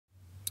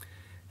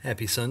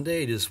Happy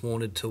Sunday. Just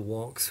wanted to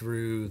walk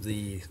through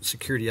the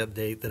security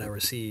update that I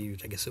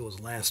received, I guess it was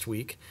last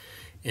week,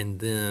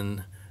 and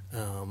then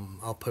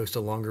I'll post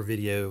a longer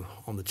video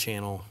on the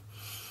channel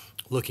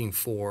looking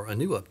for a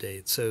new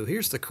update. So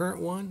here's the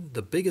current one.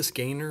 The biggest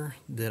gainer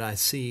that I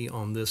see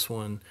on this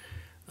one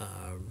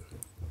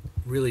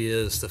really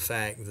is the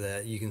fact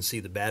that you can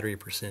see the battery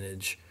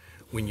percentage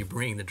when you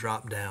bring the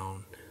drop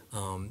down.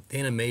 The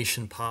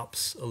animation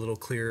pops a little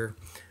clearer.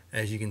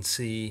 As you can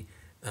see,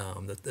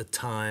 that the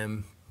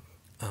time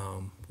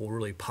will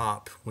really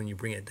pop when you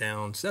bring it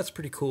down, so that's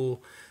pretty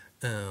cool.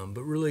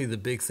 But really the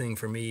big thing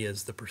for me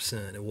is the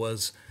percent. It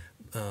was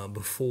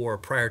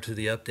prior to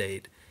the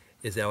update,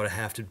 is that I would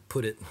have to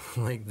put it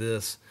like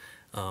this,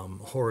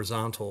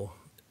 horizontal,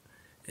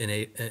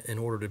 in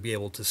order to be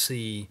able to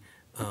see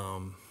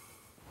the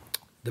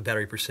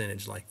battery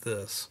percentage like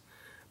this.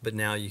 But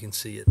now you can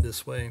see it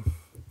this way,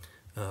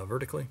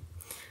 vertically.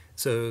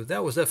 So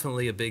that was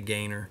definitely a big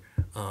gainer,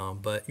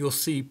 but you'll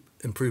see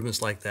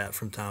improvements like that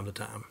from time to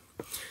time.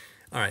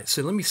 All right,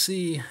 so let me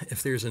see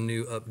if there's a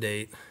new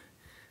update.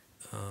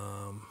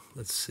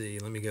 Let's see,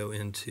 let me go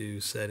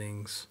into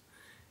settings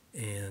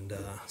and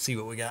see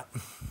what we got.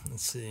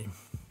 Let's see.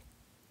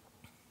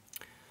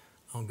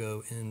 I'll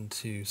go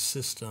into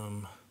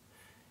system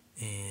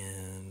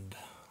and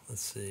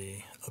let's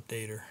see,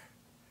 updater.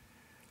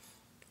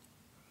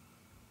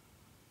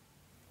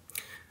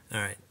 All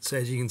right, so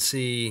as you can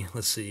see,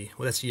 let's see,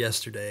 well, that's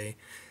yesterday.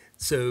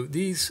 So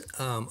these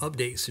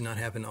updates do not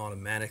happen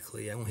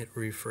automatically. I won't hit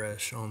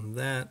refresh on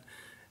that.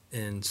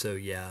 And so,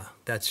 yeah,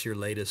 that's your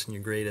latest and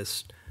your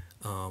greatest.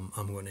 I'm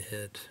going to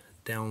hit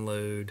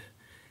download.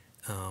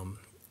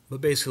 But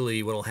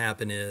basically what will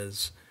happen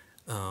is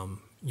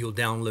you'll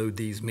download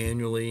these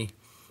manually.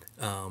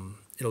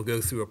 It'll go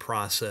through a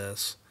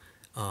process.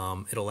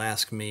 It'll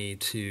ask me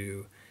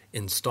to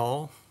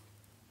install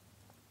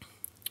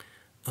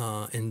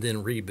and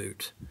then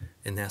reboot,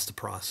 and that's the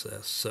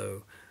process.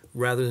 So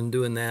rather than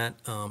doing that,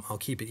 I'll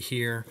keep it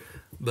here,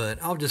 but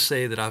I'll just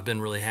say that I've been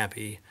really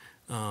happy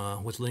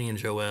with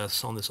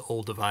LineageOS on this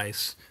old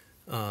device,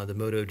 the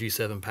Moto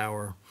G7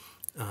 Power.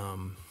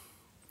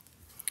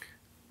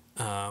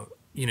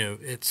 You know,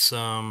 it's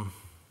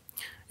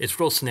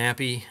real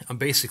snappy. I'm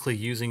basically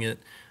using it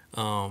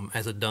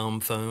as a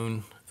dumb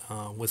phone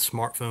with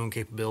smartphone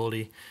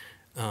capability,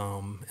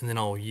 and then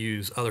I'll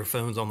use other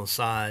phones on the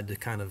side to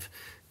kind of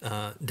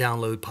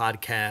download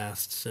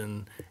podcasts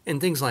and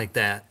things like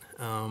that.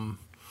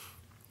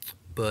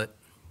 But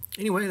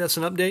anyway, that's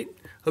an update.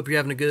 Hope you're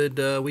having a good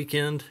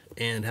weekend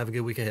and have a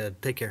good week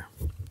ahead. Take care.